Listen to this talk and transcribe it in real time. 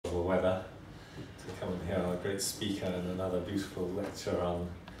weather to come and hear our great speaker and another beautiful lecture on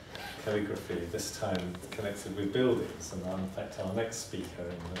calligraphy, this time connected with buildings. And in fact, our next speaker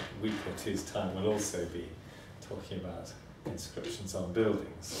in a week or two's time will also be talking about inscriptions on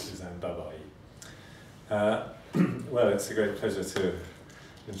buildings, Suzanne Babai. Well, it's a great pleasure to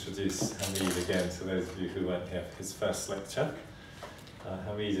introduce Hamid again to those of you who weren't here for his first lecture.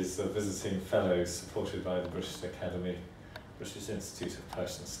 Hamid is a visiting fellow supported by the British Academy, British Institute of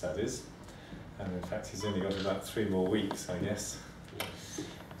Persian Studies. And in fact, he's only got about 3 more weeks, I guess.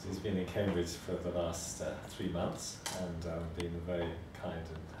 He's been in Cambridge for the last 3 months and been a very kind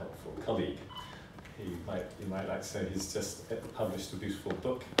and helpful colleague. You might like to say he's just published a beautiful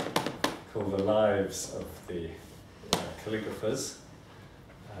book called The Lives of the Calligraphers,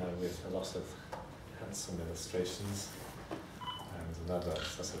 with a lot of handsome illustrations and another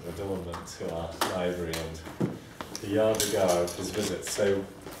sort of adornment to our library and the yardar of his visit. So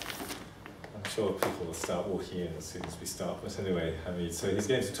I'm sure people will start walking in as soon as we start. But anyway, Hamid, so he's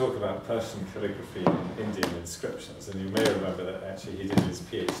going to talk about Persian calligraphy and Indian inscriptions. And you may remember that actually he did his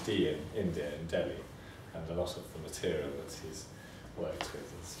PhD in India, in Delhi, and a lot of the material that he's worked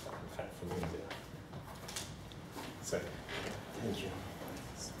with is in fact from India. So, thank you.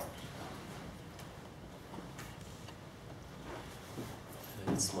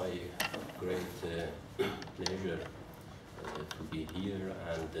 It's my great pleasure to be here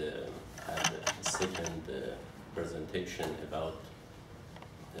and have a second presentation about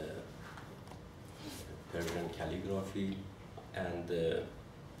Persian calligraphy. And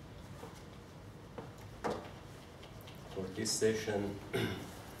for this session,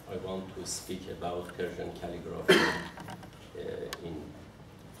 I want to speak about Persian calligraphy in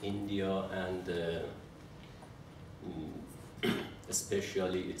India, and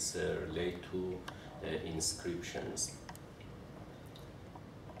especially it's related to inscriptions.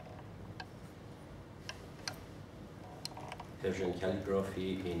 Persian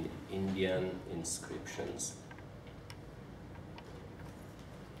calligraphy in Indian inscriptions.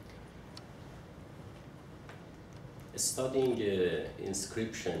 Studying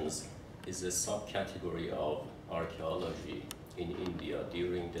inscriptions is a subcategory of archaeology in India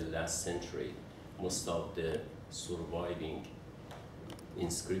during the last century. Most of the surviving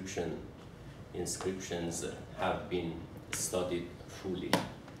inscriptions have been studied fully.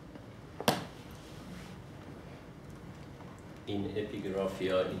 In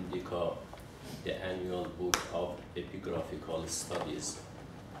Epigraphia Indica, the annual book of epigraphical studies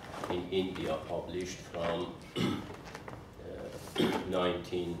in India, published from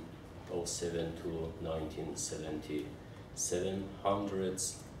 1907 to 1977,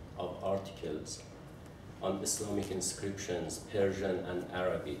 hundreds of articles on Islamic inscriptions, Persian and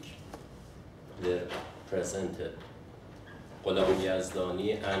Arabic, were presented. Ghulam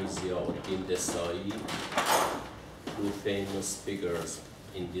Yazdani and Ziauddin Desai, 2 famous figures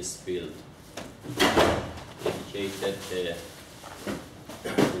in this field, dedicated a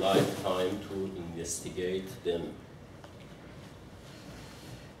lifetime to investigate them.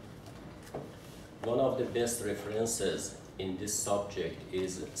 One of the best references in this subject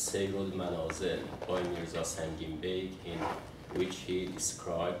is Seyrul Manazil by Mirza Sangin Beg, in which he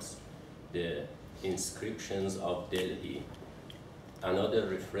describes the inscriptions of Delhi. Another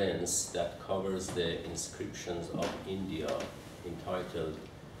reference that covers the inscriptions of India, entitled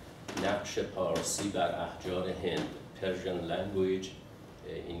Naqsh Parsi bar Ahjar Hind, Persian language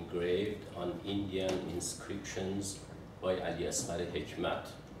engraved on Indian inscriptions, by Ali Asghar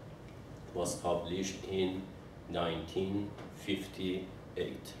Hekmat, was published in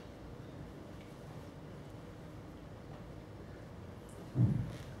 1958.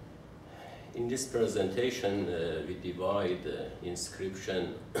 In this presentation, we divide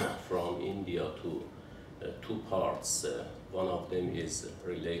inscription from India to 2 parts. One of them is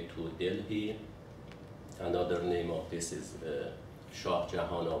related to Delhi. Another name of this is Shah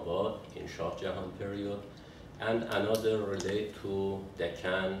Jahanabad in Shah Jahan period, and another related to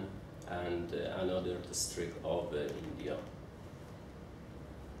Deccan and another district of India.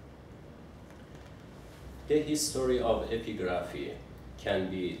 The history of epigraphy can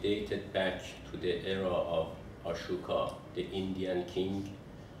be dated back to the era of Ashoka, the Indian king,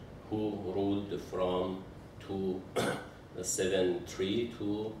 who ruled from 273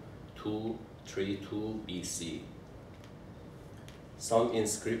 to 232 BC. Some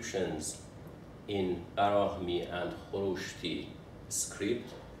inscriptions in Barahmi and Khoroshti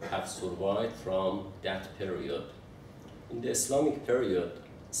script have survived from that period. In the Islamic period,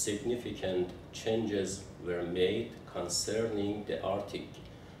 significant changes were made concerning the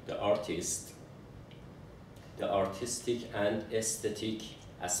artistic and aesthetic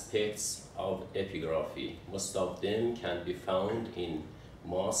aspects of epigraphy. Most of them can be found in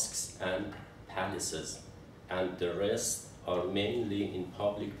mosques and palaces, and the rest are mainly in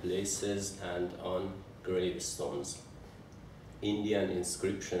public places and on gravestones. Indian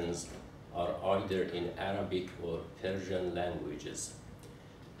inscriptions are either in Arabic or Persian languages.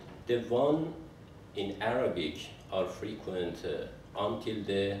 The one in Arabic are frequent until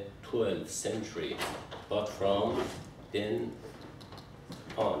the 12th century, but from then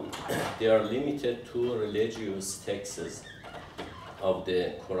on, they are limited to religious texts of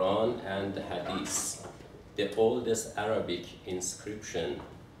the Quran and the Hadith. The oldest Arabic inscription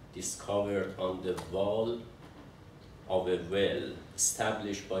discovered on the wall of a well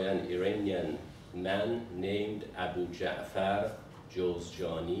established by an Iranian man named Abu Ja'far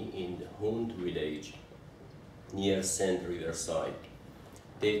Jawzjani in the Hund village near Sand Riverside,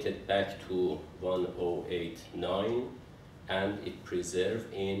 dated back to 1089, and it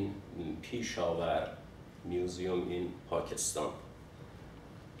preserved in Peshawar Museum in Pakistan.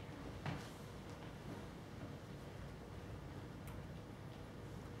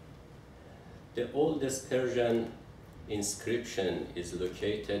 The oldest Persian inscription is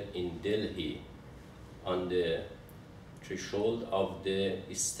located in Delhi on the threshold of the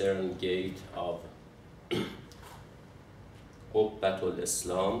eastern gate of Qubbatul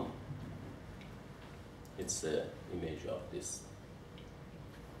Islam. It's an image of this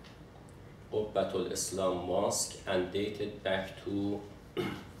Qubbatul Islam mosque and dated back to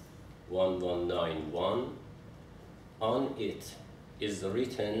 1191. On it is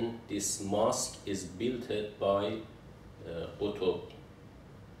written, this mosque is built by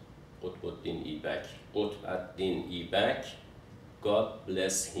Qutbuddin Ibak, God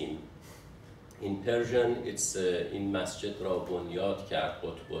bless him. In Persian, it's این مسجد را بنیاد کرد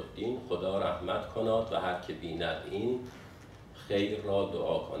قطب‌الدین، خدا رحمت کند و هر که بیند این خیر را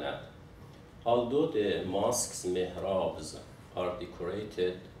دعا کند. Although the mosque's mihrabs are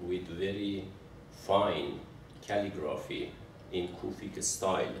decorated with very fine calligraphy in Kufic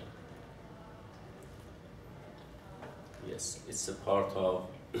style, yes, it's a part of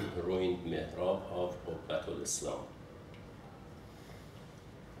ruined mihrab of Qubbatul Islam.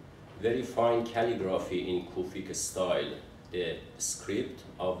 Very fine calligraphy in Kufic style. The script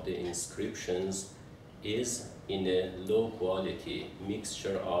of the inscriptions is in a low quality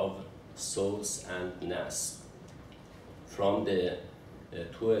mixture of sols and nas. From the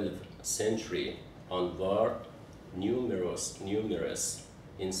 12th century onward, numerous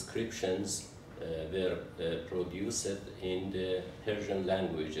inscriptions were produced in the Persian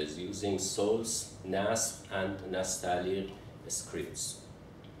languages using sols, nasb, and nastaliq scripts.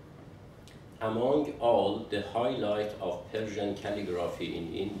 Among all, the highlight of Persian calligraphy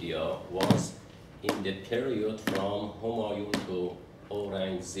in India was in the period from Humayun to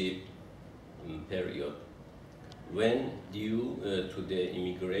Aurangzeb period, when due to the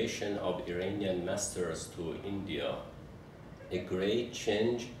immigration of Iranian masters to India, a great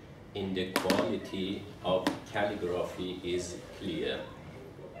change in the quality of calligraphy is clear.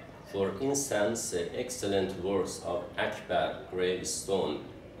 For instance, excellent works of Akbar gravestone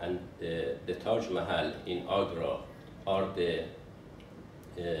and the Taj Mahal in Agra are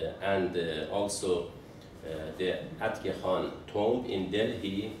also the Ghelichkhani tomb in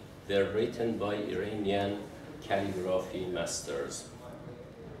Delhi were written by Iranian calligraphy masters.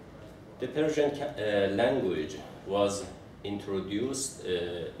 The Persian language was introduced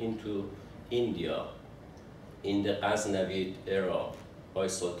into India in the Ghaznavid era by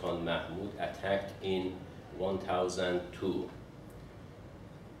Sultan Mahmud, attacked in 1002.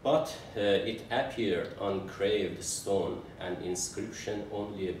 But it appeared on carved stone and inscription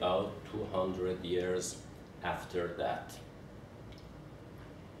only about 200 years after that.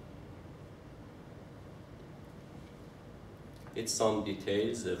 It's some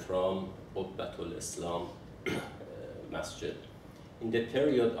details from Qubbatul Islam Masjid. In the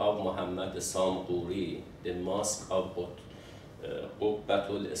period of Muhammad Samghuri, the mosque of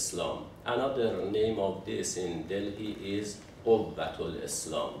Qubbatul Islam. Another name of this in Delhi is Qubbatul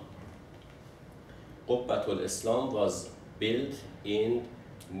Islam. Qubbatul Islam was built in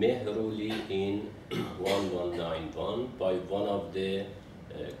Mehruli in 1191 by one of the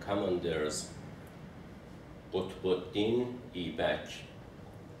commanders, Qutbuddin Ibak.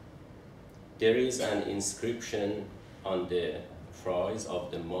 There is an inscription on the frieze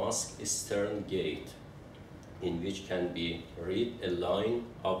of the mosque eastern gate, in which can be read a line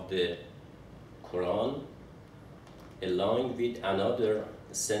of the Quran, aligned with another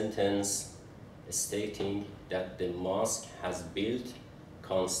sentence stating that the mosque has built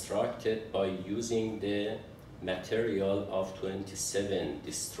constructed by using the material of 27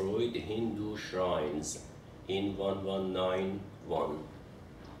 destroyed Hindu shrines in 1191.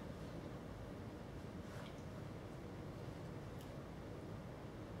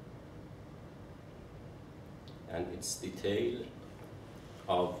 And its detail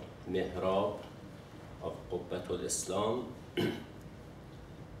of mihrab of Qubbatul Islam.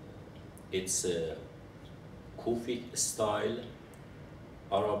 It's a Kufic style,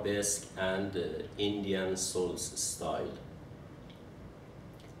 Arabesque, and Indian Souls style.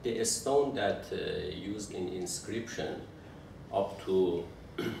 The stone that used in inscription up to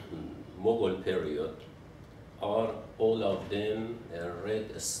Mughal period are all of them a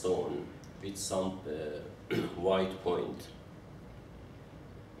red stone with some white point.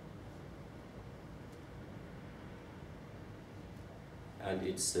 And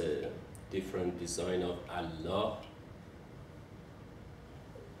it's a different design of Allah.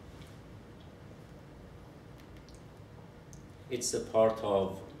 It's a part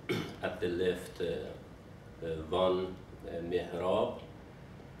of, at the left, one mihrab,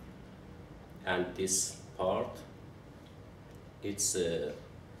 and this part, it's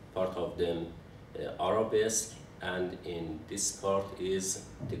part of them Arabesque, and in this part is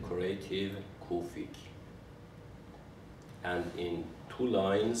decorative Kufic. And in two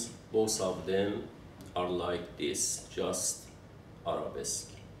lines, both of them are like this, just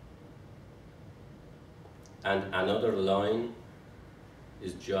Arabesque. And another line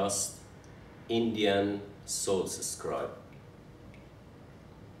is just Indian Souls scribe.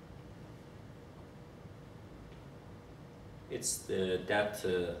 It's that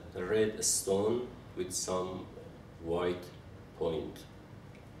red stone with some white point.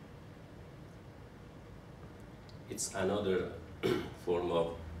 It's another form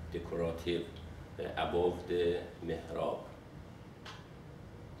of decorative above the mihrab.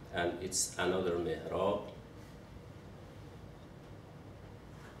 And it's another mihrab.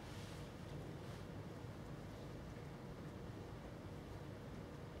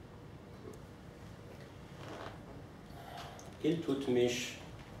 Iltutmish,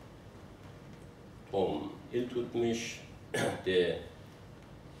 Iltutmish, the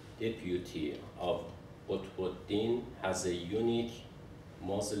deputy of Qutbuddin, has a unique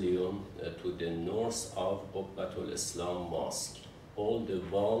mausoleum to the north of Qubbatul Islam Mosque. All the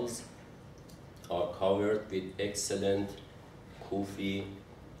walls are covered with excellent Kufi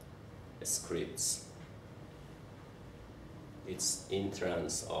scripts. It's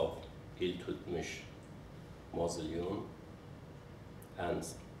entrance of Iltutmish mausoleum and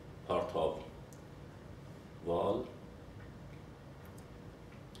part of wall.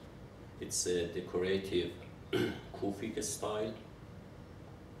 It's a decorative Kufic style.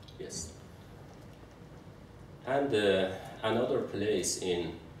 Yes. And another place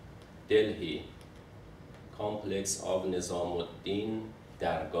in Delhi, complex of Nizamuddin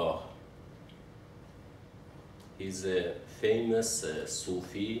Dargah. He's a famous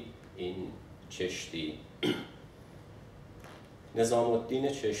Sufi in Chishti.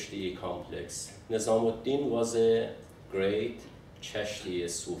 Nizamuddin Chishti complex. Nizamuddin was a great Chishti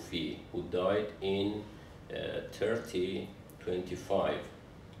Sufi who died in 3025.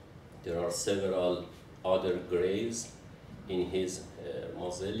 There are several other graves in his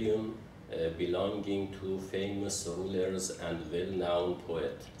mausoleum belonging to famous rulers and well-known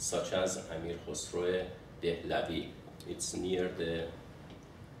poets such as Amir Khosrow Dehlavi. It's near the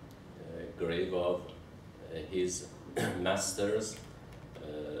grave of his masters,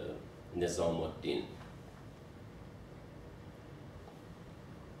 Nizamuddin.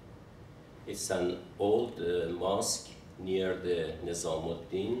 It's an old mosque near the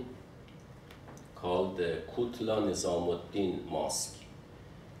Nizamuddin called the Kutla Nizamuddin Mosque.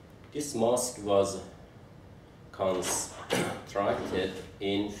 This mosque was constructed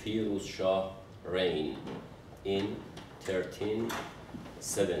in Firuz Shah reign in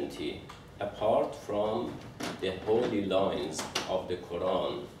 1370. Apart from the holy lines of the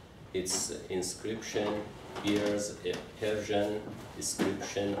Quran, its inscription bears a Persian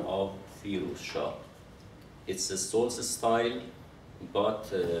description of Firuz Shah. It's a Souls style,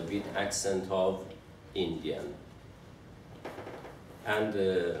 but with accent of Indian. And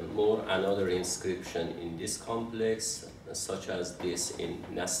more another inscription in this complex, such as this in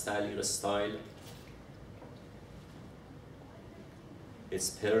Nastaliq style. It's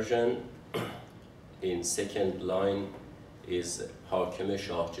Persian. In second line is Hakim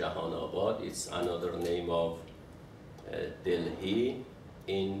Shah Jahanabad. It's another name of Delhi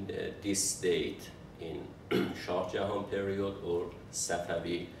in this date in Shah Jahan period or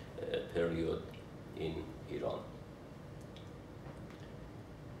Safavi period in Iran.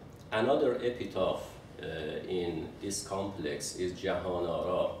 Another epitaph in this complex is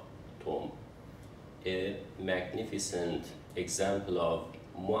Jahanara tomb, a magnificent example of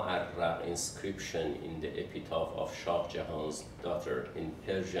Mu'arraq inscription in the epitaph of Shah Jahan's daughter in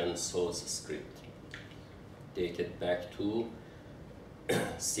Persian source script, dated back to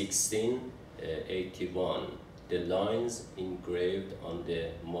 1681. The lines engraved on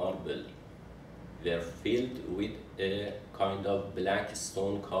the marble were filled with a kind of black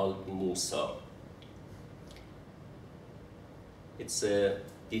stone called Musa. It's a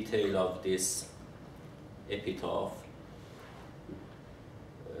detail of this epitaph.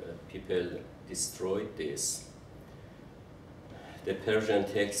 People destroyed this. The Persian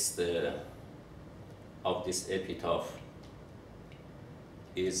text of this epitaph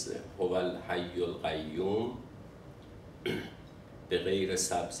is Huwal Hayyul Qayyum به غیر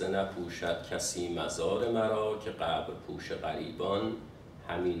سبزه نپوشد کسی مزار مرا که قبر پوش غریبان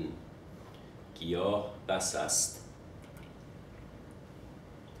همین گیاه بس است.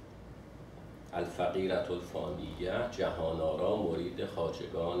 الفقیرة الفانیه جهانآرا مرید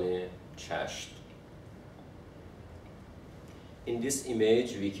خواجگان چشت. In this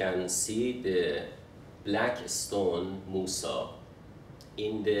image we can see the black stone Musa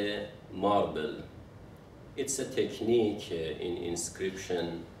in the marble. It's a technique in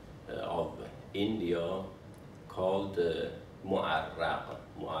inscription of India called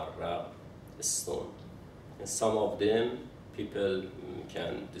Mu'arraq stone. And some of them people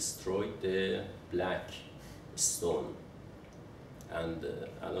can destroy the black stone and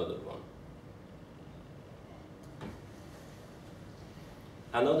another one.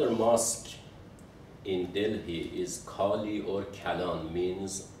 Another mosque in Delhi is Kali or Kalan,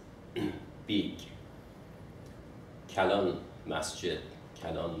 means big. Kalan Masjid,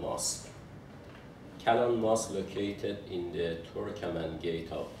 Kalan Mosque. Kalan Mosque, located in the Turkaman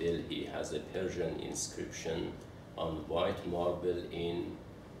Gate of Delhi, has a Persian inscription on white marble in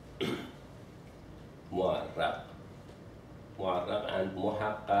Mu'arraq and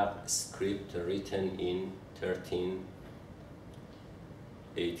Muhaqqaq script written in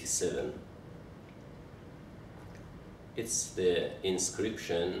 1387. It's the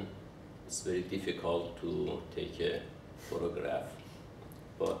inscription. It's very difficult to take a photograph,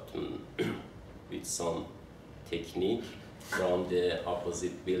 but with some technique from the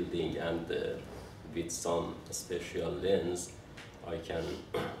opposite building and with some special lens, I can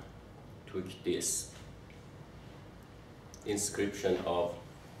tweak this inscription of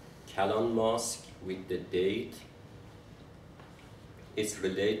Kalan Mosque with the date. It's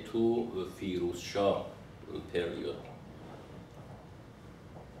related to Firuz Shah period.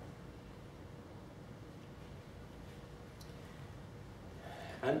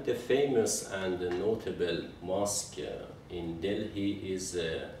 And the famous and notable mosque in Delhi is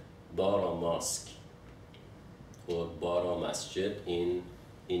Bara Mosque, or Bara Masjid in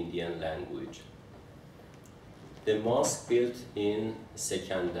Indian language. The mosque, built in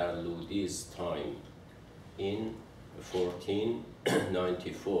Sikandar Lodi's time in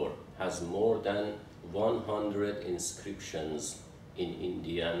 1494, has more than 100 inscriptions in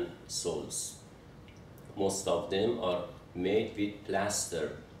Indian source. Most of them are made with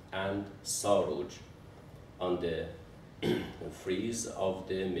plaster and saruj on the frieze of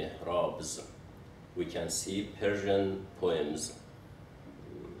the mihrabs. We can see Persian poems.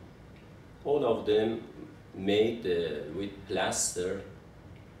 All of them made with plaster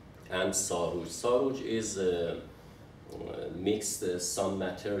and saruj. Saruj is mixed some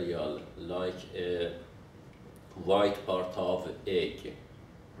material like a white part of egg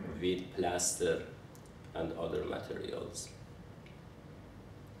with plaster and other materials.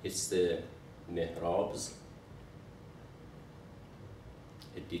 It's the mihrabs,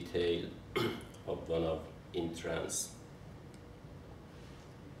 a detail of one of entrance.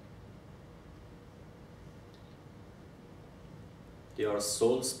 They are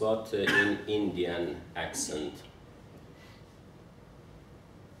souls, but in Indian accent.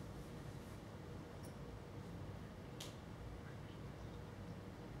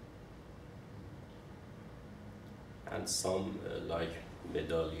 And some like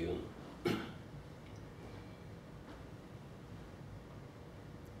medallion.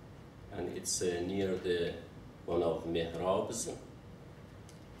 And it's near the one of mihrabs,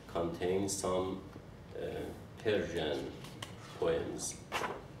 contains some Persian poems.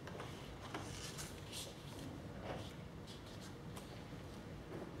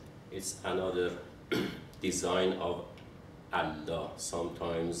 It's another design of Allah,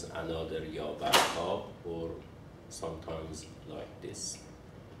 sometimes another Ya Wahhab, or sometimes like this.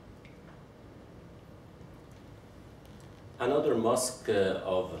 Another mosque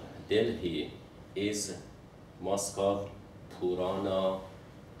of Delhi is Mosque of Purana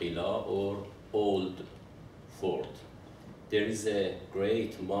Qila, or Old Fort. There is a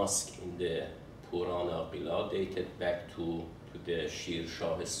great mosque in the Purana Qila dated back to the Shir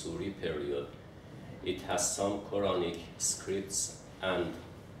Shah Suri period. It has some Quranic scripts and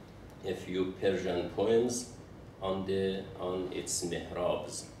a few Persian poems on its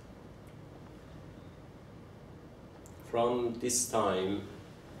mihrabs. From this time,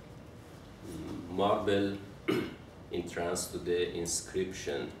 marble entrance to the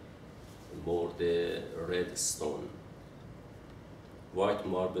inscription bore the red stone. White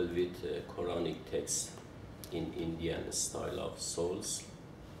marble with Quranic text in Indian style of souls.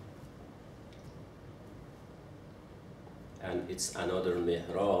 And it's another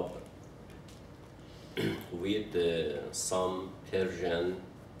mihrab with some Persian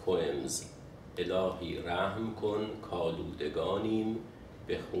poems. Elahi rahm kon kaludeganim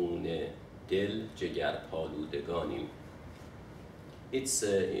be khune dil jigar paludeganim. It's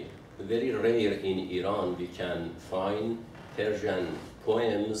very rare in Iran we can find Persian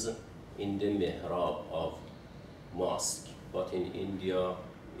poems in the mihrab of mosque, but in India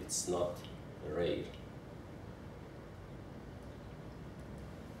it's not rare.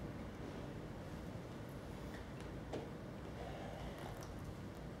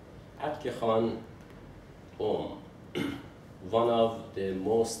 At Ghelichkhani, one of the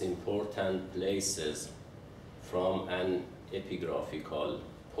most important places from an epigraphical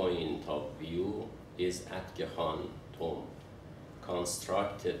point of view is at Ghelichkhani tomb,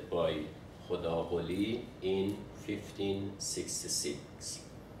 constructed by Khodagholi in 1566.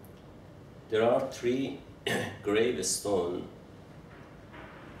 There are 3 gravestones.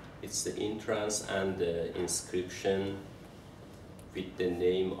 It's the entrance and the inscription with the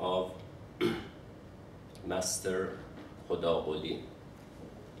name of Master Khodagholi.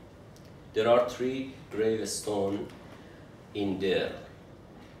 There are 3 gravestones in there.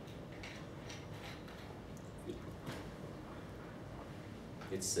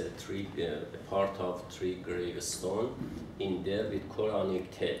 It's a part of 3 gravestones in there with Quranic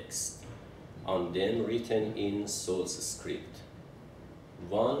text, and then written in Soul's script.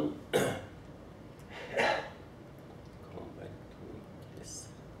 One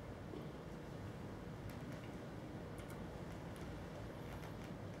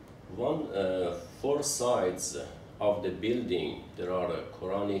four sides of the building, there are a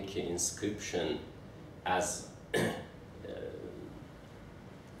Quranic inscription as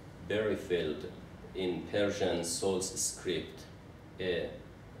Berifeld in Persian Soul's script.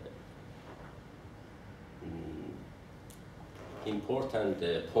 Important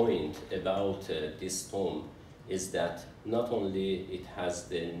point about this tomb is that not only it has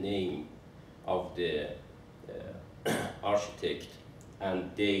the name of the architect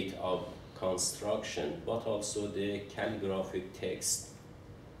and date of construction, but also the calligraphic text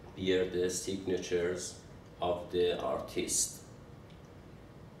bear the signatures of the artist.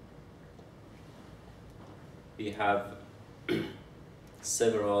 We have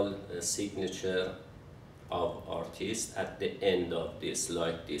several signatures of artists at the end of this,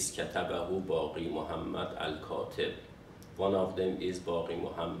 like this, Katabahu Baqi Muhammad al-Katib. One of them is Baqi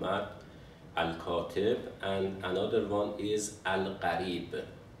Muhammad al-Katib, and another one is al-Gharib,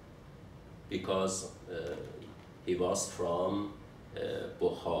 because he was from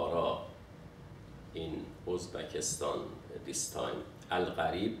Bukhara in Uzbekistan at this time.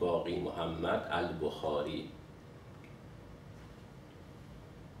 Al-Gharib Baqi Muhammad al-Bukhari.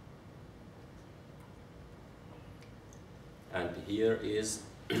 And here is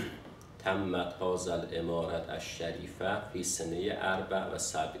تمت هذا الإمارة الشريفة في سنة 74 و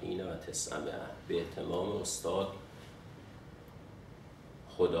 900 به اهتمام استاد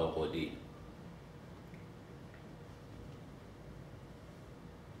خداغلی.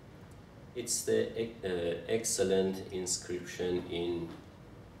 It's the excellent inscription in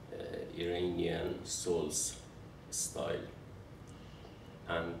Iranian souls style,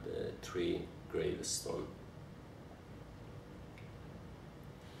 and 3 gravestones.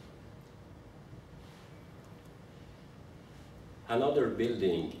 Another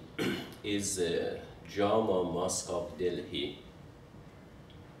building is Jama Mosque of Delhi.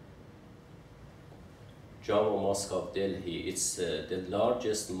 Jama Mosque of Delhi, it's the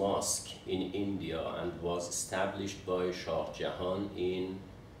largest mosque in India and was established by Shah Jahan in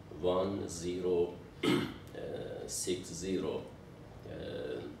 1060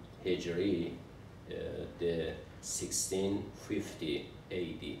 Hijri, the 1650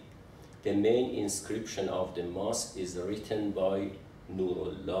 AD. The main inscription of the mosque is written by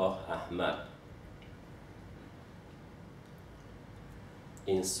Nurullah Ahmad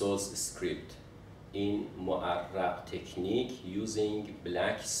in Soul's script. in mu'arraq technique using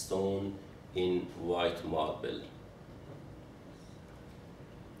black stone in white marble.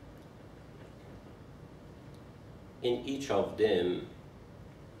 In each of them,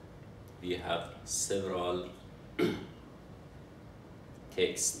 we have several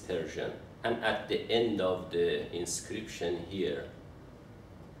text Persian, and at the end of the inscription here,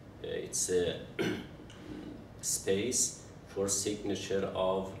 it's a space for signature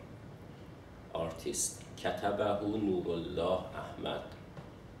of artist. Katabahu Nurullah Ahmad.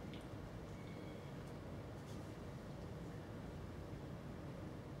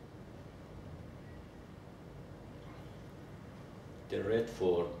 The Red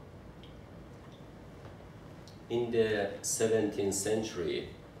Fort. In the 17th century,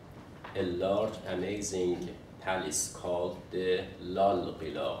 a large, amazing palace called the Lal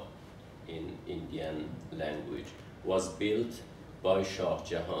Qila in Indian language was built by Shah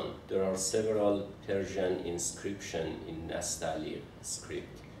Jahan. There are several Persian inscriptions in Nastali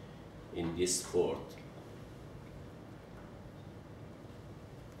script in this fort.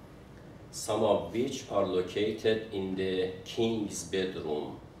 Some of which are located in the king's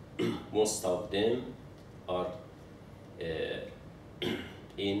bedroom. Most of them are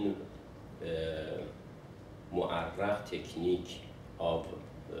in mu'arraq technique of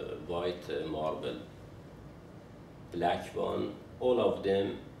white marble. Black one, all of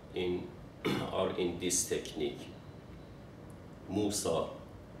them are in this technique. Musa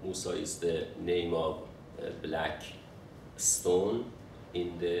is the name of black stone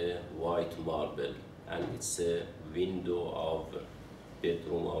in the white marble, and it's a window of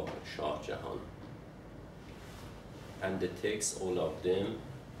bedroom of Shah Jahan. And the texts, all of them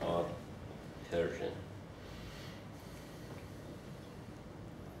are Persian.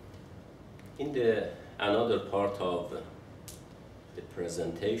 In the another part of the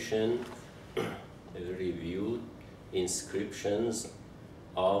presentation, we reviewed inscriptions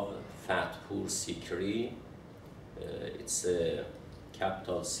of Fatpur Sikri. It's a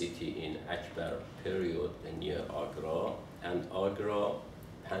capital city in Akbar period near Agra, and Agra,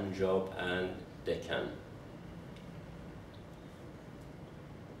 Punjab, and Deccan.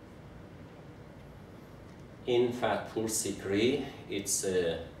 In Fatpur Sikri, it's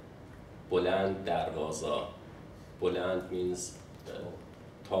a Boland Darwaza. Boland means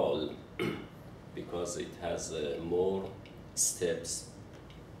tall because it has more steps.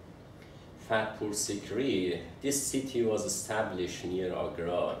 Fatpur Sikri, this city was established near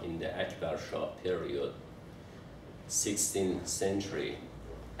Agra in the Akbar Shah period, 16th century,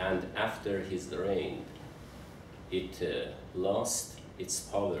 and after his reign, it lost its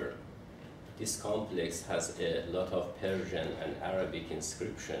power. This complex has a lot of Persian and Arabic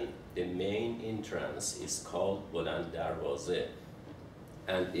inscription. The main entrance is called Boland Darwaze,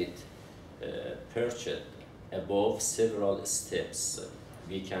 and it perched above several steps.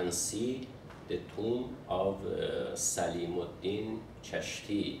 We can see the tomb of Salimuddin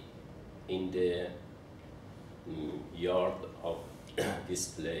Chashti in the yard of this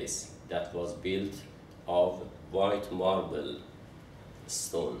place that was built of white marble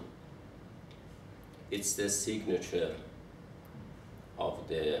stone. It's the signature of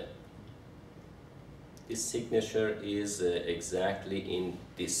this signature is exactly in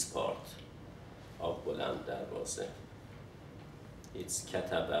this part of Boland Darwaze. It's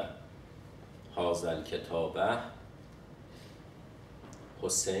Kataba Hazal Ketaba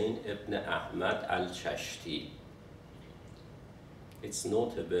Hussein ibn Ahmad al-Chashti. It's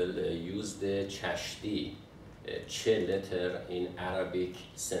notable use the Chashti, che letter in Arabic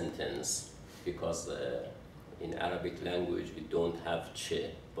sentence, because in Arabic language we don't have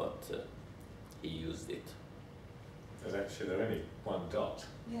che, but he used it. There's actually only one dot.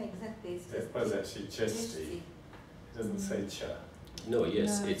 Yeah, exactly. It's It was actually chesty. It doesn't say cha. No,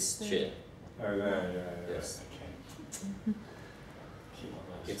 yes, No, it's it's che. Oh, there, yeah, Yes. okay. Keep on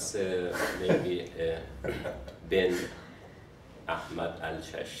that It's side. maybe Ben Ahmad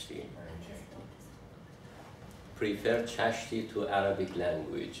al-Chashti. Okay. Prefer Chashti to Arabic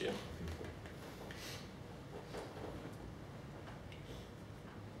language.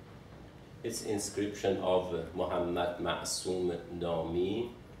 It's inscription of Muhammad Ma'soom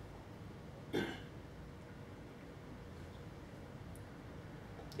Nami.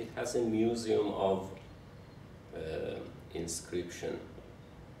 It has a museum of inscription.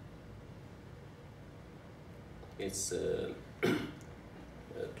 It's a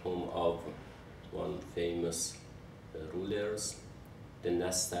tomb of one famous rulers, the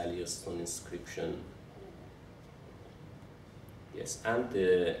Nastali stone inscription. Yes, and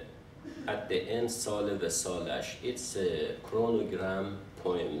at the end, Sale ve Salash, it's chronogram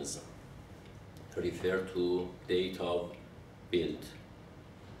poems. refer to date of build,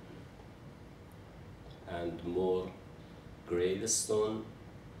 and more gravestone,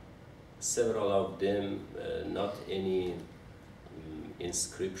 several of them not any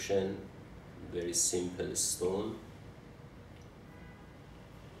inscription, very simple stone.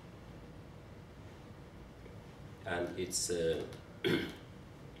 And it's very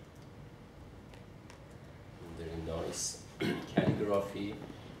nice calligraphy.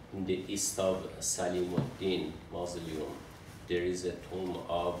 In the east of Salimuddin mausoleum, there is a tomb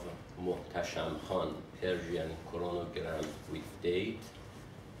of Muhtasham Khan, Persian chronogram with date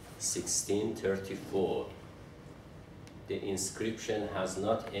 1634. The inscription has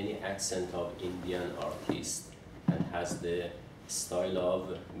not any accent of Indian artist and has the style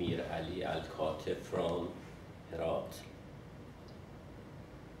of Mir Ali al-Khatib from Herat.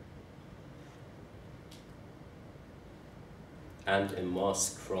 And a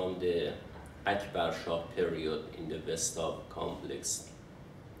mosque from the Akbar Shah period in the west of complex.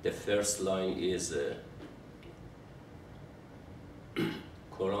 The first line is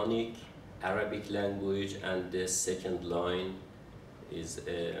Quranic, Arabic language, and the second line is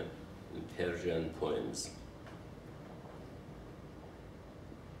Persian poems.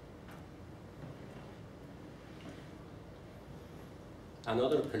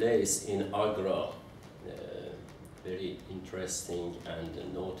 Another place in Agra, very interesting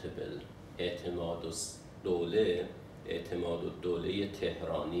and notable, Etemad al-Dawle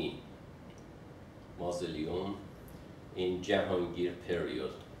Tehrani mausoleum in Jahangir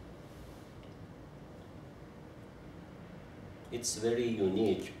period. It's very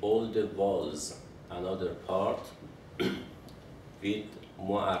unique. All the walls, another part, with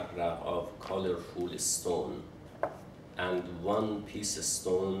mu'arraq of colorful stone, and one piece of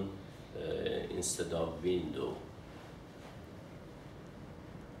stone instead of window.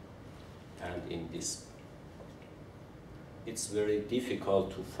 And in this, it's very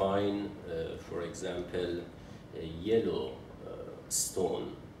difficult to find, for example, a yellow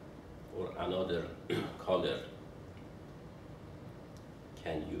stone or another color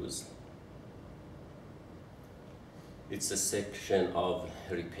can use. It's a section of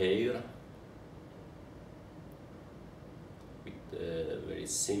repair with very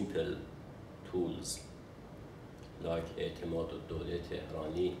simple tools like Etemad al-Dawle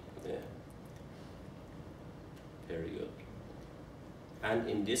Tehrani period. And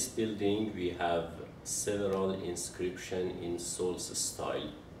in this building we have several inscriptions in Souls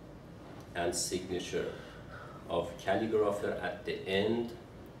style and signature of calligrapher at the end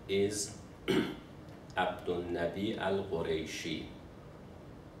is Abdul Nabi al-Qurayshi,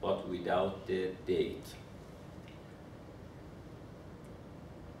 but without the date.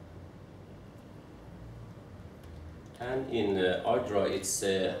 And in Agra, it's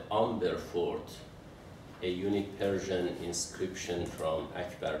Amber Fort, a unique Persian inscription from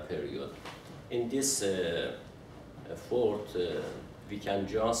Akbar period. In this fort, we can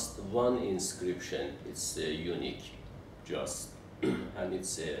just one inscription. It's unique, just, and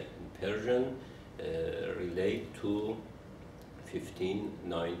it's in Persian, relate to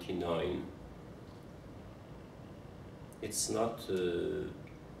 1599. It's not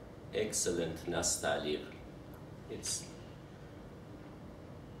excellent nastalir. It's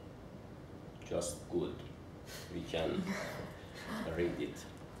just good. We can read it.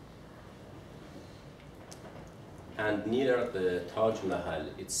 And near the Taj Mahal,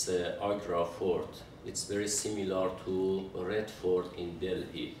 it's Agra Fort. It's very similar to Red Fort in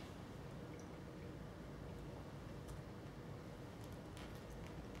Delhi.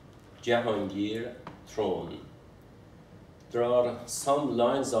 Jahangir throne. There are some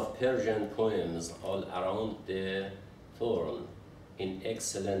lines of Persian poems all around the throne in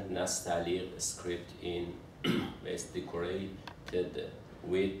excellent Nastaliq script in is decorated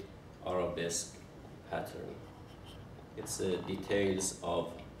with arabesque pattern. It's details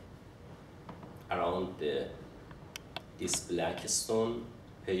of around this black stone.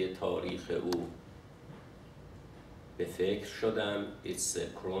 پی تاریخ او به فکر شدم. It's a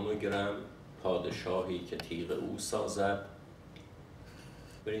chronogram. پادشاهی که تیغ او سازد.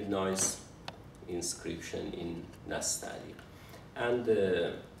 Very nice inscription in Nastaliq. And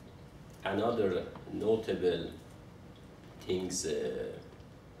another notable things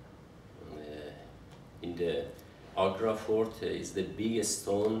in the Agra fort is the big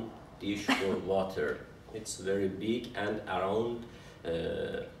stone dish for water. It's very big, and around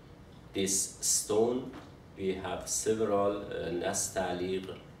this stone we have several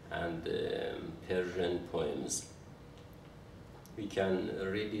Nastaliq and Persian poems. We can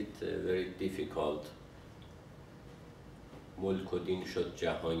read it very difficult. ملک و دین شد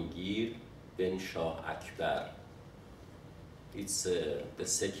جهانگیر Ben Shah Akbar. It's the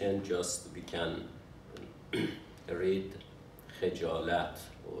second, just we can read Khajalat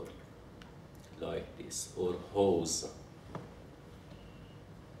or like this, or Hose.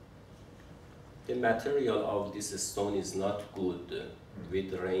 The material of this stone is not good,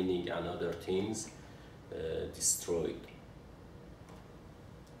 with raining and other things destroyed.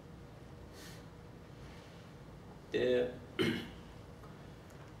 The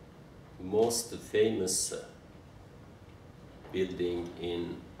most famous building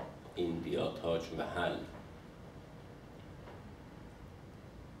in India, Taj Mahal,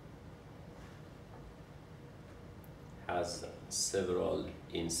 has several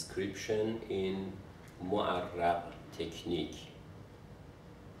inscriptions in Mu'arrab technique.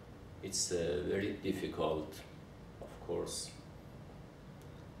 It's very difficult, of course.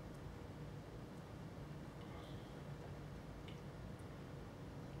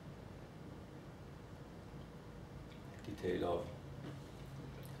 Detail of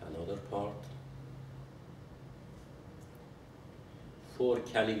another part. 4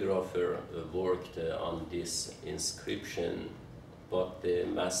 calligraphers worked on this inscription, but the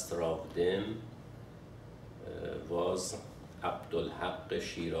master of them was Abdul Haq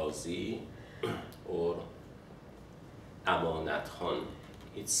Shirazi or Amanat Khan.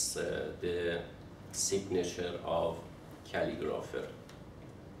 It's the signature of calligrapher.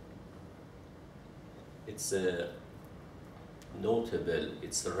 It's notable,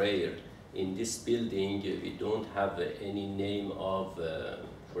 it's rare. In this building, we don't have any name of,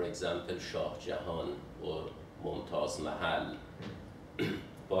 for example, Shah Jahan or Mumtaz Mahal,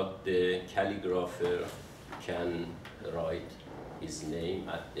 but the calligrapher can write his name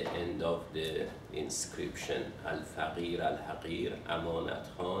at the end of the inscription, Al-Faqir Al-Haqir Amanat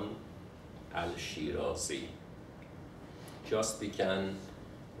Khan Al-Shirazi. Just we can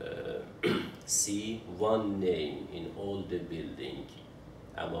see one name in all the building,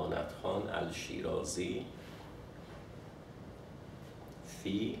 Amanat Khan Al-Shirazi.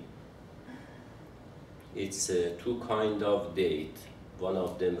 Fi, it's 2 kind of date. One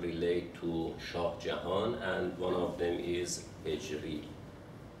of them relate to Shah Jahan and one of them is Hijri.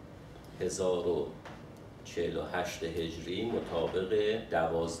 1048 هجری مطابق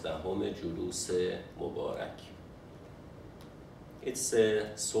 12 جلوس مبارک. It's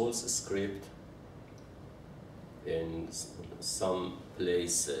a source script. In some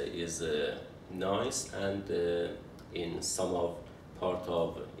place is nice, and in some of part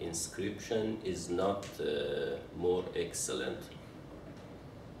of inscription is not more excellent.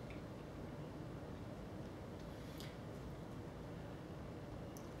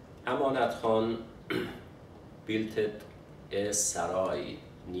 Amanat Khan built a sarai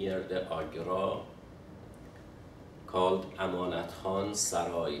near the Agra called Amanat Khan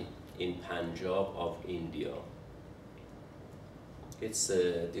Sarai in Punjab of India. It's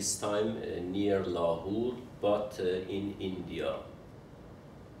this time near Lahore, but in India.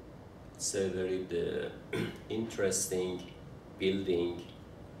 It's a very interesting building.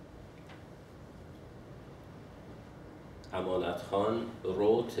 Amanat Khan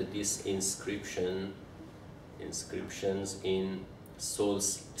wrote this inscriptions in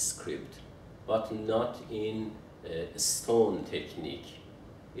Soul's script, but not in stone technique.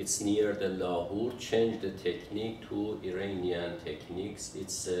 It's near the Lahore, changed the technique to Iranian techniques.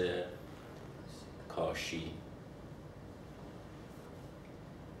 It's Kashi.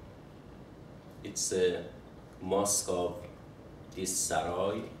 It's a mosque of this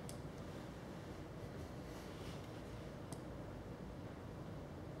sarai.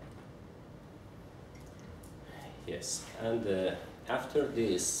 Yes, and after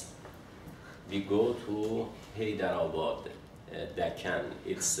this, we go to Hyderabad, Deccan.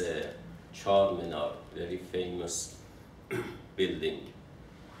 It's a Charminar, very famous building.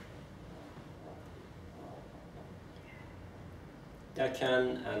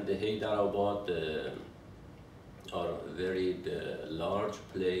 Deccan and Hyderabad are very large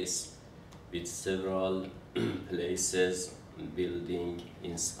place with several places, building,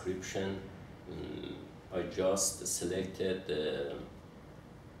 inscription. I just selected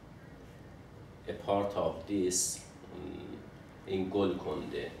a part of this in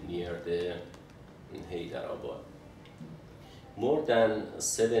Golconda near the Hyderabad. More than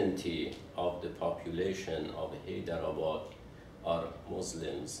 70% of the population of Hyderabad are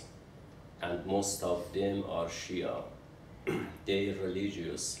Muslims, and most of them are Shia. Their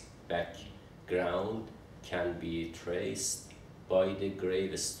religious background can be traced by the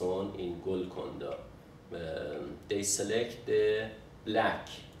gravestone in Golconda. They select the black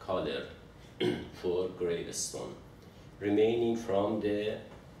color for gravestone, remaining from the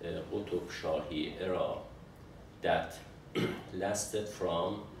Qutb Shahi era that lasted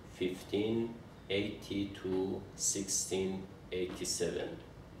from 1580 to 1687.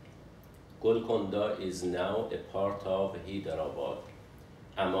 Golconda is now a part of Hyderabad.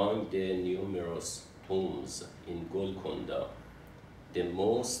 Among the numerous tombs in Golconda, the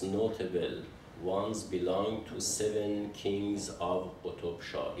most notable ones belong to 7 kings of Qutb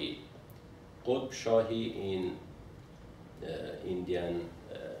Shahi. Qutb Shahi in Indian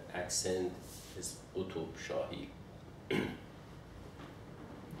accent is Qutb Shahi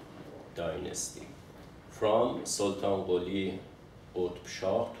dynasty. From Sultan Quli Qutb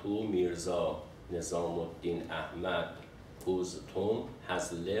Shah to Mirza Nizamuddin Ahmad, whose tomb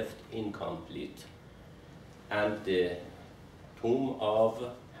has left incomplete, and the tomb of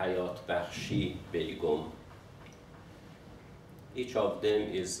Hayat Bakhshi Begum. Each of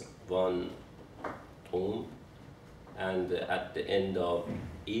them is one tomb, and at the end of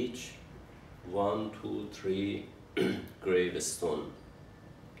each, 1, 2, 3 gravestone,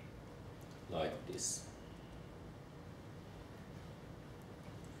 like this.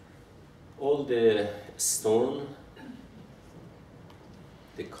 All the stone,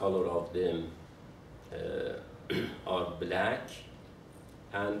 the color of them are black,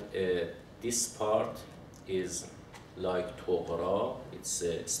 and this part is like Toghra. It's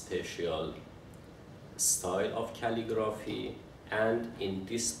a special style of calligraphy, and in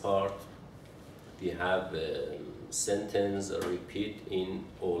this part we have a sentence repeat in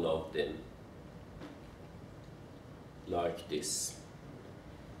all of them, like this.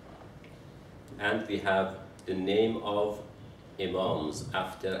 And we have the name of Imams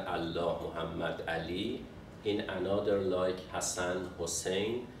after Allah, Muhammad, Ali, in another like Hassan,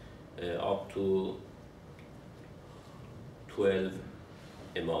 Hussein, up to 12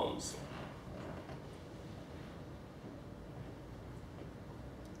 Imams.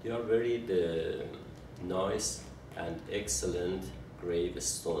 They are very nice and excellent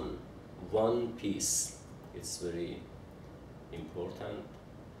gravestone. One piece, it's very important.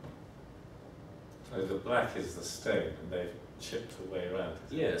 So the black is the stone, and they've chipped away around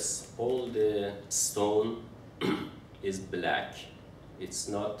it. Yes, all the stone is black. It's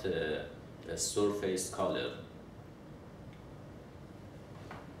not a surface color.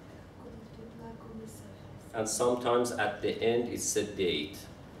 And sometimes at the end it's a date.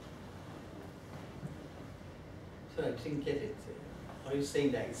 So I didn't get it. Are you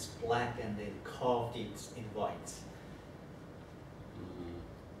saying that it's black and they carved it in white?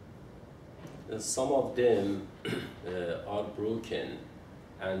 Some of them are broken,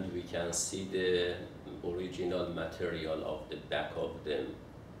 and we can see the original material of the back of them.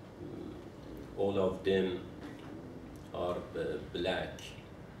 All of them are black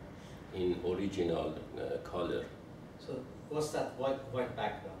in original color. So what's that white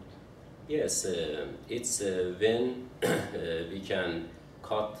background? Yes, it's when we can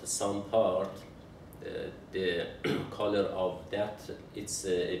cut some part, the color of that, it's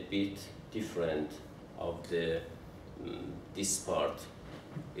a bit different of the this part.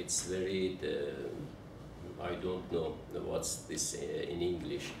 It's very, I don't know what's this in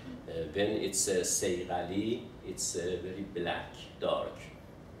English. When it's Seygali, it's very black, dark.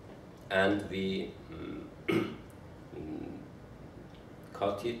 And we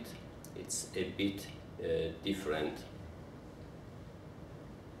cut it, it's a bit different.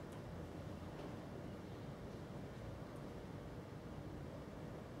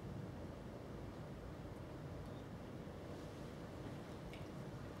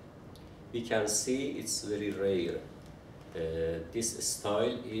 We can see it's very rare. This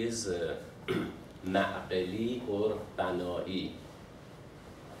style is Ma'qali or Banai.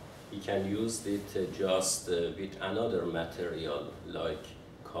 We can use it just with another material like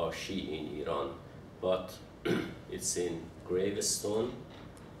Kashi in Iran, but it's in gravestone.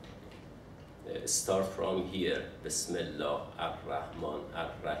 Start from here, Bismillah ar-Rahman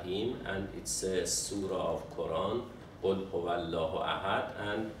ar-Rahim, and it's a surah of Quran, Qul huwallahu ahad,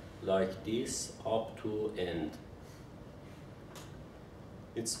 and like this up to end.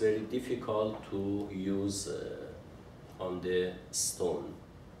 It's very difficult to use on the stone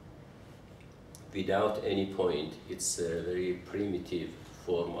without any point. It's a very primitive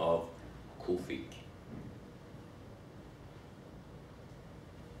form of Kufic.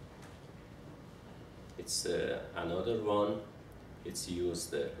 It's another one. It's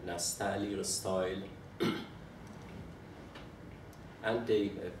used Nastali style. And they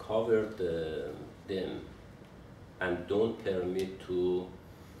covered them and don't permit to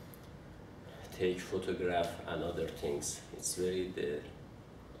take photograph and other things. It's very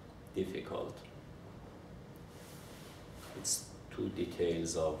difficult. It's two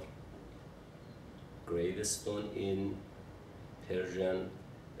details of gravestone in Persian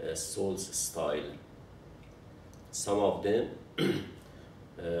souls style. Some of them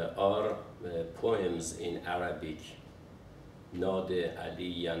are poems in Arabic. ناد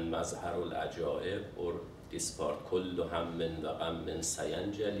علیاً مظهر العجائب, or this part, كل هم و غم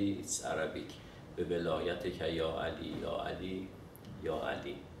سینجلی, it's Arabic. به ولایتک یا علی یا علی یا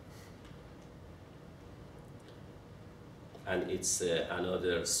علی. And it's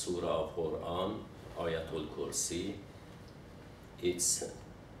another surah of Quran, Ayatul Kursi. It's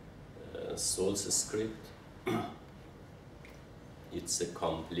soul's script. It's a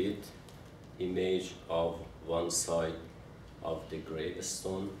complete image of one side of the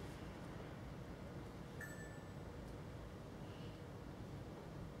gravestone.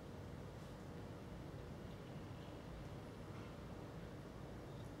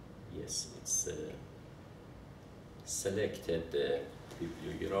 Yes, it's selected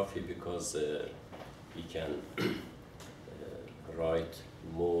bibliography because we can write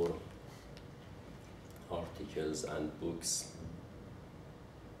more articles and books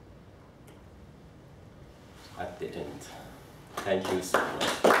at the end. Thank you so much.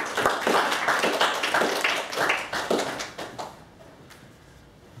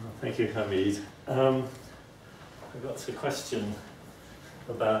 Thank you, Hamid. I've got a question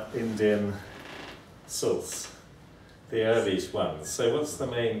about Indian sulths, the early ones. So what's the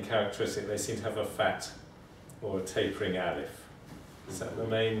main characteristic? They seem to have a fat or a tapering alif. Is that the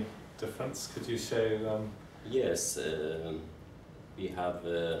main difference? Could you show? Yes, we have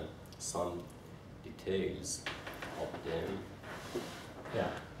some details of them. Yeah,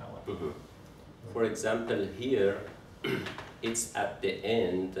 that one. Mm-hmm. For example, here it's at the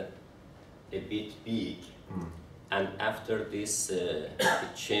end a bit big, and after this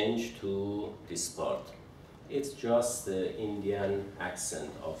it changed to this part. It's just the Indian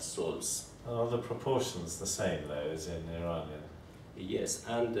accent of souls. Are the proportions the same though as in Iranian? Yes,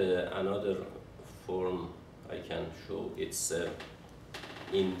 and another form I can show, it's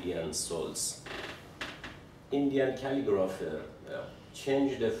Indian souls. Indian calligrapher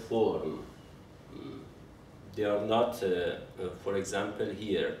change the form. They are not, for example,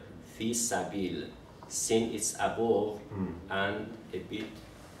 here, fi sabil, sin it's above and a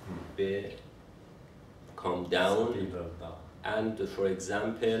bit come down. And for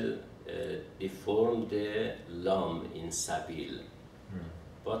example, deform the lam in sabil.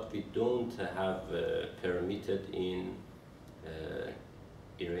 But we don't have permitted in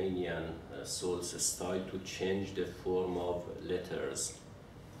Iranian souls style to change the form of letters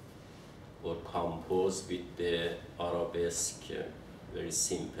or compose with the arabesque, very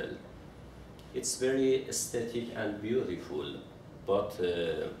simple. It's very aesthetic and beautiful, but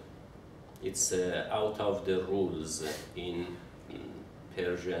it's out of the rules in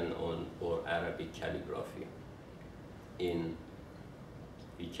Persian or Arabic calligraphy.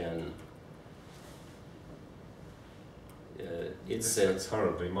 We can. It's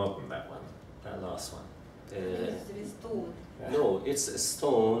horribly modern, that one, that last one. Stone. No, it's a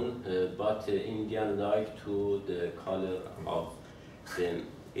stone, but Indian like to the color of them.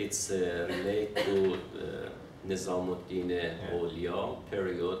 It's related to Nizamuddin Awliya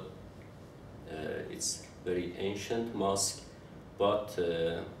period. It's very ancient mosque, but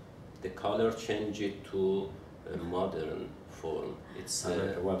the color changed it to a modern form. It's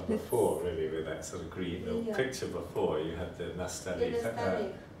the one before, really, with that sort of green. The picture before, you had the Nastali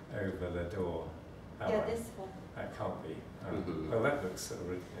over the door. Yeah, this one. That can't be. Well, that looks sort of,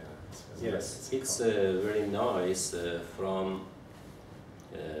 yes, it's very nice from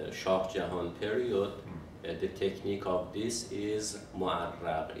Shah Jahan period. The technique of this is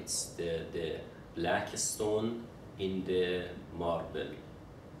mu'arraq. It's the black stone in the marble.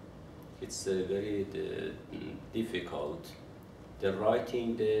 It's very difficult. The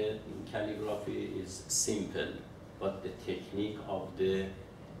writing, the calligraphy is simple, but the technique of the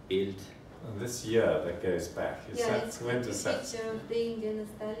build. And this year that goes back, is that, when does that? Picture of the Indian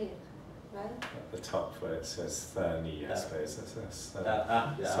stallion, right? At the top where it says Thani, I suppose. Sahib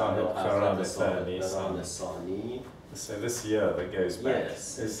Quran Thani. So this year that goes back,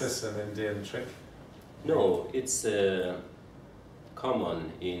 yes, is this an Indian trick? No, it's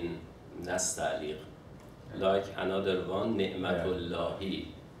common in Nastaliq, like another one,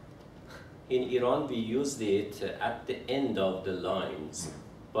 Ni'matullahi. In Iran, we used it at the end of the lines,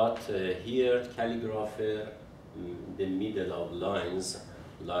 but here, calligrapher, the middle of lines,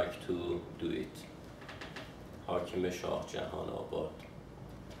 like to do it. Hakim Shah Jahan Abad.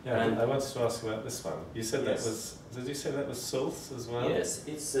 Yeah, And I wanted to ask about this one. You said that yes. was, did you say that was Sulth as well? Yes,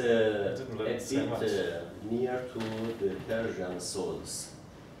 it's didn't a look so much. bit near to the Persian soles,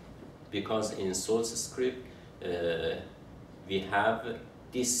 because in soles script we have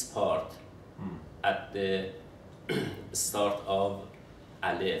this part at the start of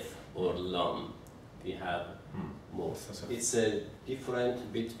Aleph or Lam. We have more. It's a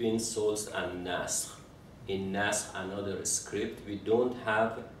different between soles and Nasr. In Nasr, another script, we don't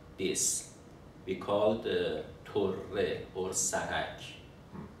have this. We call the Torre or Sarak.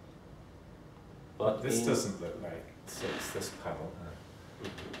 But This doesn't look like Sulth, this panel.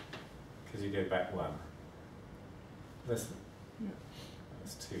 Because you go back one. This,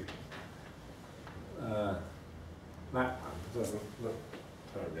 that's two. That one doesn't look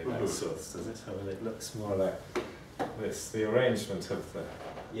terribly like Sulth, does it? I mean, it looks more like this. The arrangement of the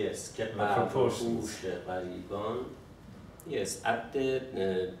yes, the proportions. Yes, at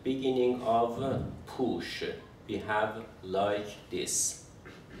the beginning of push, we have like this.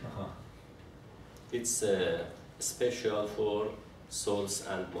 It's special for soles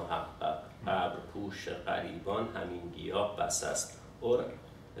and محقق. قبر پوش قریبان همین گیاه بس است. Or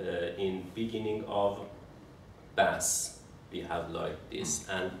in beginning of bas, we have like this,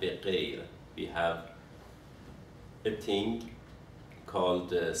 and بغیر, we have a thing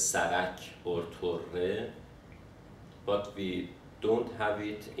called sarak or torre, but we don't have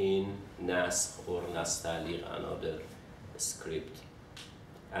it in Nasr or Nastaliq, another script.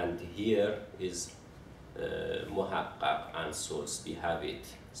 And here is muhaqqaq and source. We have it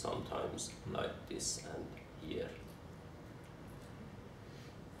sometimes like this and here.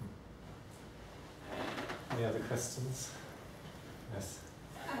 Any other questions? Yes.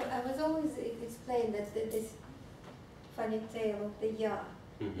 I was always explained that this funny tale of the ya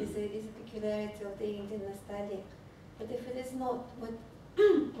is a peculiarity of the Indian Nastaliq. But if it is not,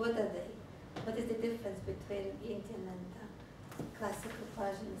 what are they? What is the difference between Indian and classical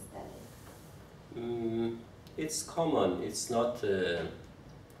Persian Nastaliq? It's common, it's not a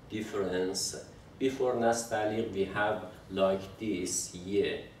difference. Before Nastaliq we have like this,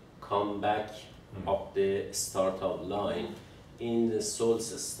 come back up the start of line in the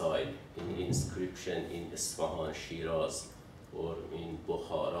Sols style, in inscription in Isfahan, Shiraz, or in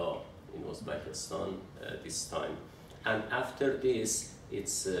Bukhara, in Uzbekistan this time. And after this,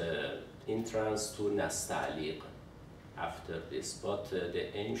 it's entrance to Nastaliq after this. But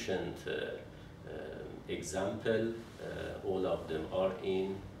the ancient example, all of them are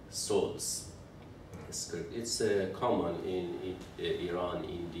in Sols script. It's common in Iran,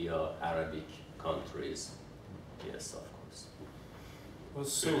 India, Arabic countries. Yes, of course.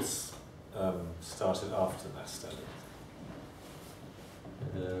 Was Sulth started after Nastaliq?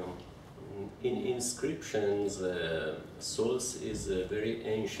 In inscriptions, Sols is very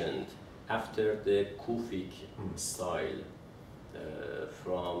ancient, after the Kufic style,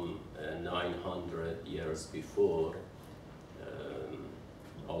 from 900 years before,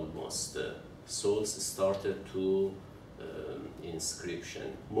 almost. Sols started to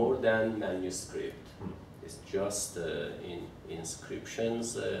inscription, more than manuscript. It's just in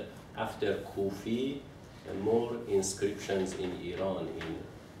inscriptions. After Kufi, more inscriptions in Iran, in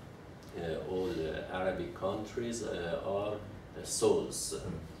all Arabic countries are Sols,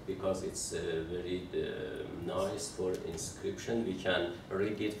 because it's very nice for inscription. We can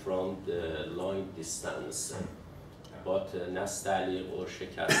read it from the long distance. But Nastaliq or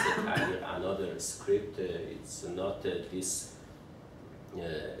Shekast Taliq, another script, it's not this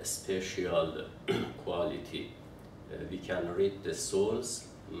special quality. We can read the source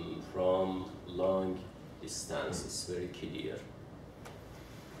from long distance. It's very clear.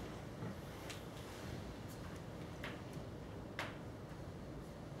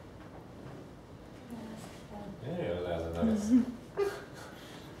 Yeah, you're allowed another.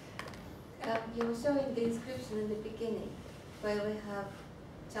 You were showing the inscription in the beginning, where we have,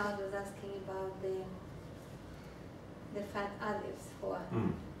 Charles was asking about the fat olives for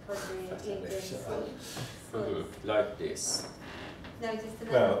the Indian souls. Like this. No, just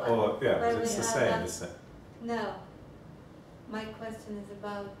another one. Or, yeah, where but it's we the have same, isn't it? No, my question is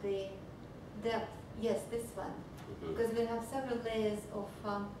about the depth. Yes, this one, because we have several layers of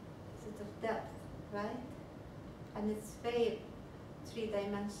sort of depth, right? And it's very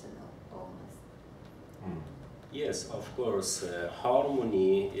three-dimensional almost. Yes, of course.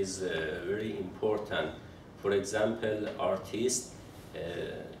 Harmony is very important. For example, artists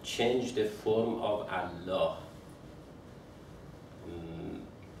change the form of Allah.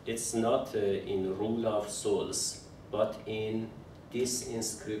 It's not in rule of souls, but in this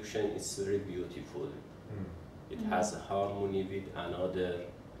inscription it's very beautiful. It has a harmony with another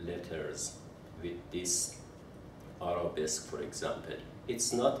letters with this arabesque, for example.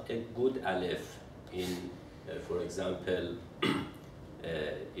 It's not a good aleph in, for example,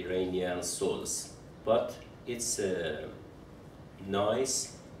 Iranian sols, but it's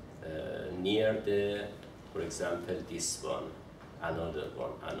nice near the, for example, this one, another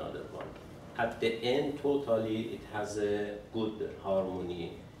one, another one. At the end, totally, it has a good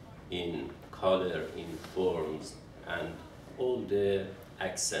harmony in color, in forms, and all the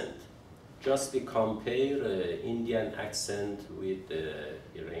accent. Just we compare Indian accent with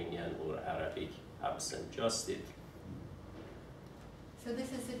Iranian or Arabic accent, just it. So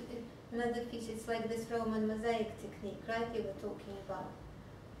this is another feature, it's like this Roman mosaic technique, right? You were talking about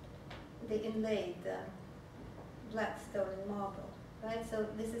the inlaid black stone and marble, right? So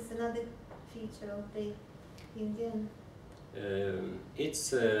this is another feature of the Indian.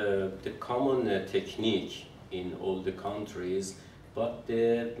 It's the common technique in all the countries, but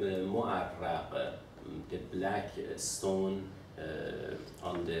the mu'arraq, the black stone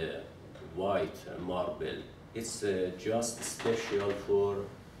on the white marble, it's just special for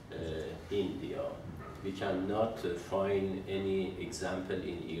India. We cannot find any example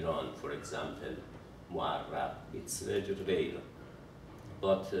in Iran, for example, mu'arraq. It's very rare.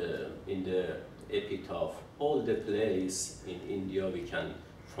 But in the epitaph, all the place in India, we can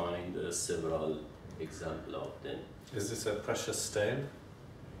find several examples of them. Is this a precious stone?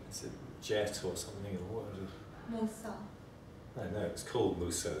 Is it jet or something? Or what? Musa. I know it's called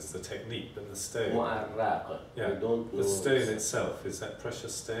Musa. It's the technique, but the stone. Mu'arraq. Yeah. I don't know. The stone itself, is that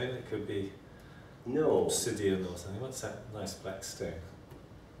precious stone? It could be No. obsidian or something. What's that nice black stone?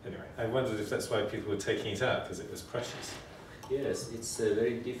 Anyway, I wondered if that's why people were taking it out, because it was precious. Yes, it's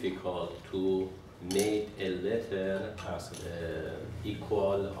very difficult to make a letter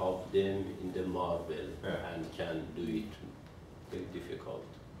equal of them in the marble, Yeah. and can do it very difficult.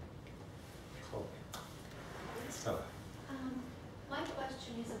 Cool. Stella. My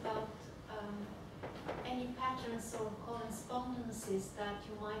question is about any patterns or correspondences that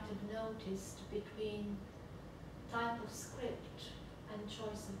you might have noticed between type of script and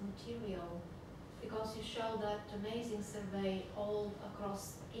choice of material, because you show that amazing survey all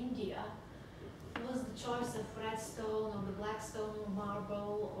across India. Was the choice of red stone or the black stone or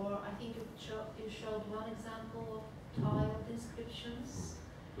marble, or I think you showed one example of tiled inscriptions.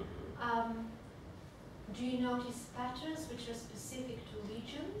 Do you notice patterns which are specific to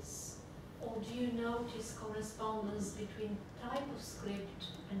regions, or do you notice correspondence between type of script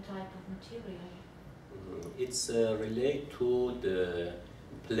and type of material? It's related to the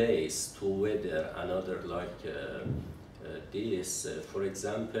place, to weather, another like this. For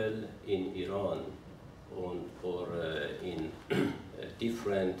example, in Iran or in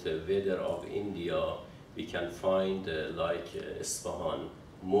different weather of India, we can find like Isfahan,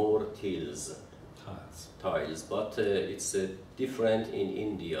 more tiles, but it's different in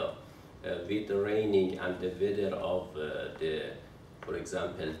India with the raining and the weather of for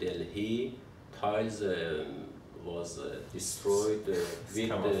example, Delhi, tiles was destroyed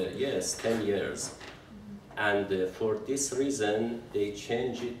with yes, 10 years. And for this reason, they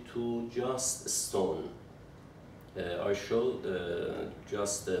changed it to just stone. I showed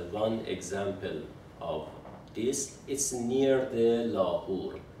just one example of this. It's near the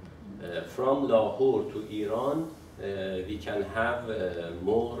Lahore. From Lahore to Iran, we can have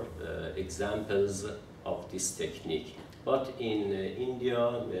more examples of this technique. But in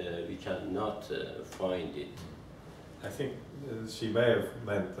India, we cannot find it. I think she may have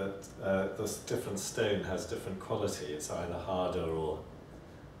meant that this different stone has different quality. It's either harder or,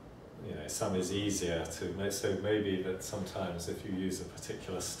 you know, some is easier to make. So maybe that sometimes if you use a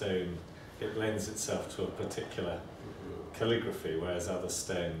particular stone, it lends itself to a particular calligraphy, whereas other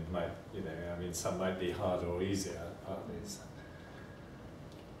stone might, you know, I mean, some might be harder or easier.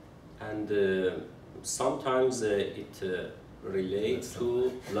 And sometimes it relates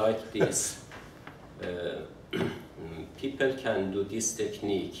to like this. People can do this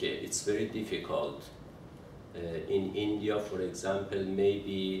technique. It's very difficult. In India, for example,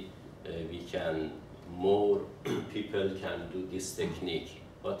 maybe more people can do this technique.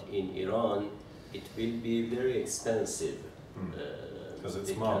 But in Iran, it will be very expensive. Because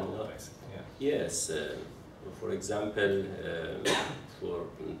it's marble, basically. Yeah. Yes. For example, for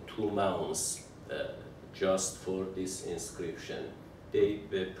 2 months, just for this inscription, they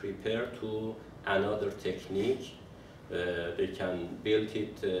prepare to another technique. They can build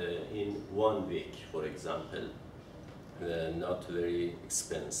it in 1 week, for example. Not very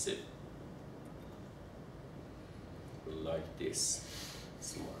expensive. Like this.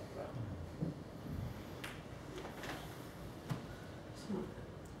 Small.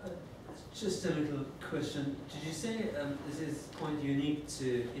 Just a little question. Did you say this is quite unique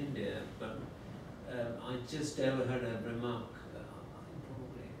to India, but I just overheard a remark,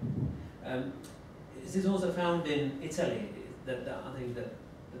 probably. Is this also found in Italy? I think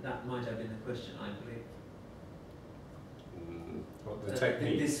that might have been the question, I believe. What, the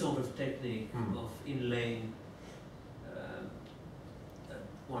technique? This sort of technique of inlaying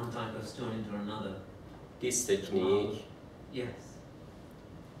one type of stone into another. This technique? Yes.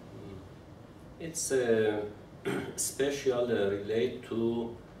 It's special related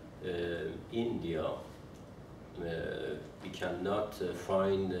to India. We cannot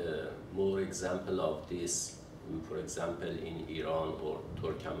find more example of this, for example, in Iran or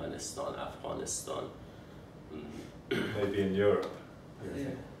Turkmenistan, Afghanistan. Maybe in Europe.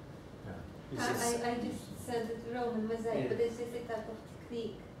 Yeah. I just said that Roman mosaic, but this is a type of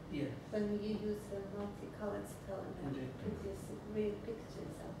technique Yeah. when you use a multicolored stone and Indeed. produce real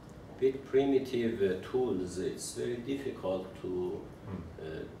pictures out of that. With primitive tools, it's very difficult to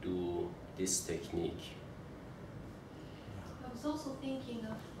do this technique. I was also thinking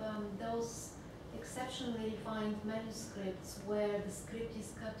of those exceptionally refined manuscripts where the script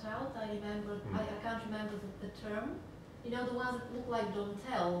is cut out. I remember, I can't remember the term. You know, the ones that look like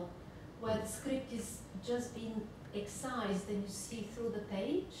dentelle, where the script is just being excised and you see through the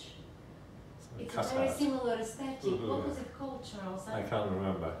page. It's a very similar aesthetic. What was it called, Charles? I can't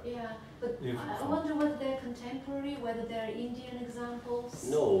remember. Yeah, but I wonder whether they're contemporary, whether they're Indian examples.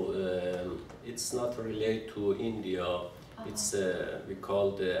 No, it's not related to India. It's we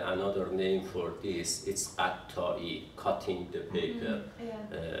call another name for this. It's attai, cutting the paper.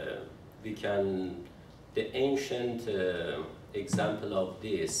 We can the ancient example of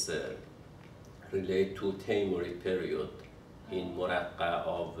this relate to Timurid period in Muraqqa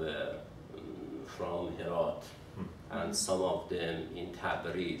of from Herat and some of them in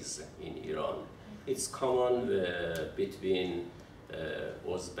Tabriz in Iran. It's common between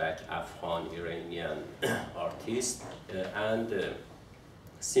Uzbek, Afghan, Iranian artists and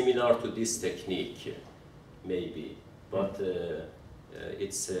similar to this technique maybe, but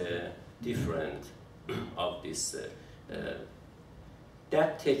it's different of this.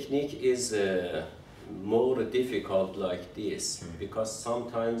 That technique is more difficult like this because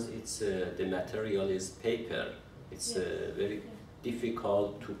sometimes it's the material is paper. It's very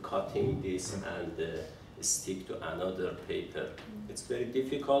difficult to cutting this and stick to another paper. It's very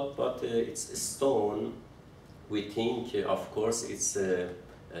difficult, but it's stone. We think, of course, it's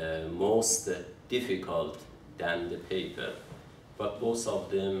most difficult than the paper, but both of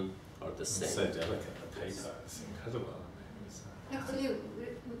them are the same. So delicate, the paper, it's incredible. Actually, it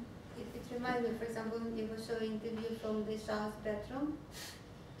reminds me, for example, when you were showing the view from the Shah's bedroom.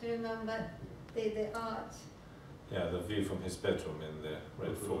 Do you remember the arch? Yeah, the view from his bedroom in the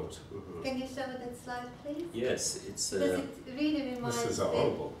Red Fort. Can you show that slide, please? Yes, it's. Because it really reminds. This is a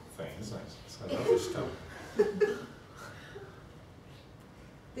horrible thing, isn't it? It's a rubbish stuff.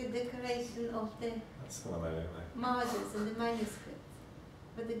 The decoration of the That's the one I don't like. margins and the manuscripts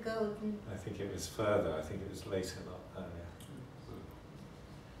with the gold. I think it was further. I think it was later, not earlier.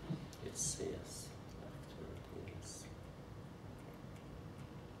 It's yes.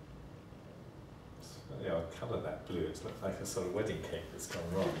 Yeah, I'll colour that blue. It looks like a sort of wedding cake that's gone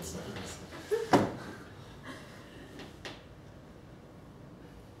wrong, isn't it?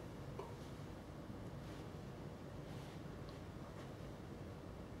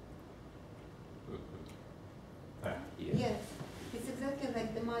 Yes, it's exactly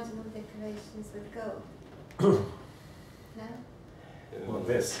like the marginal decorations with gold. No? Well,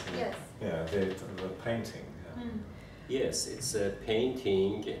 this? Yes. Yeah, the painting. Yeah. Yes, it's a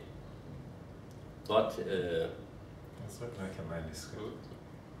painting, but It's look like a manuscript.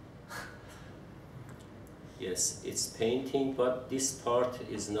 yes, it's painting, but this part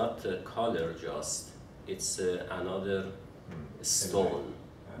is not color just. It's another stone,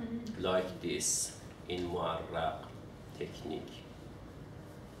 like this, in Mu'arraq technique.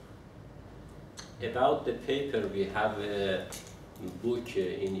 About the paper, we have a book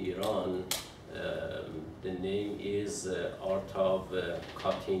in Iran. The name is Art of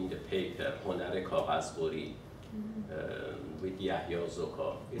Cutting the Paper, Honar Kaghazbori, with Yahya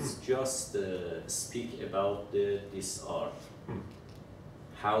Zoka. It's just speak about this art.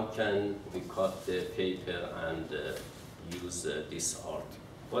 How can we cut the paper and use this art?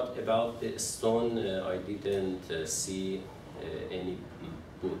 What about the stone? I didn't see any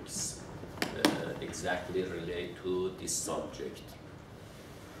books exactly related to this subject.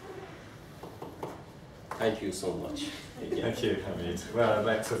 Thank you so much. Again. Thank you, Hamid. Well, I'd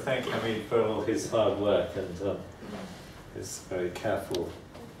like to thank Hamid for all his hard work and his very careful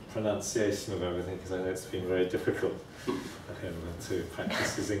pronunciation of everything, because I know it's been very difficult for him to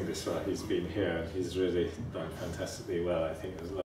practice his English while he's been here, and he's really done fantastically well. I think there's a lot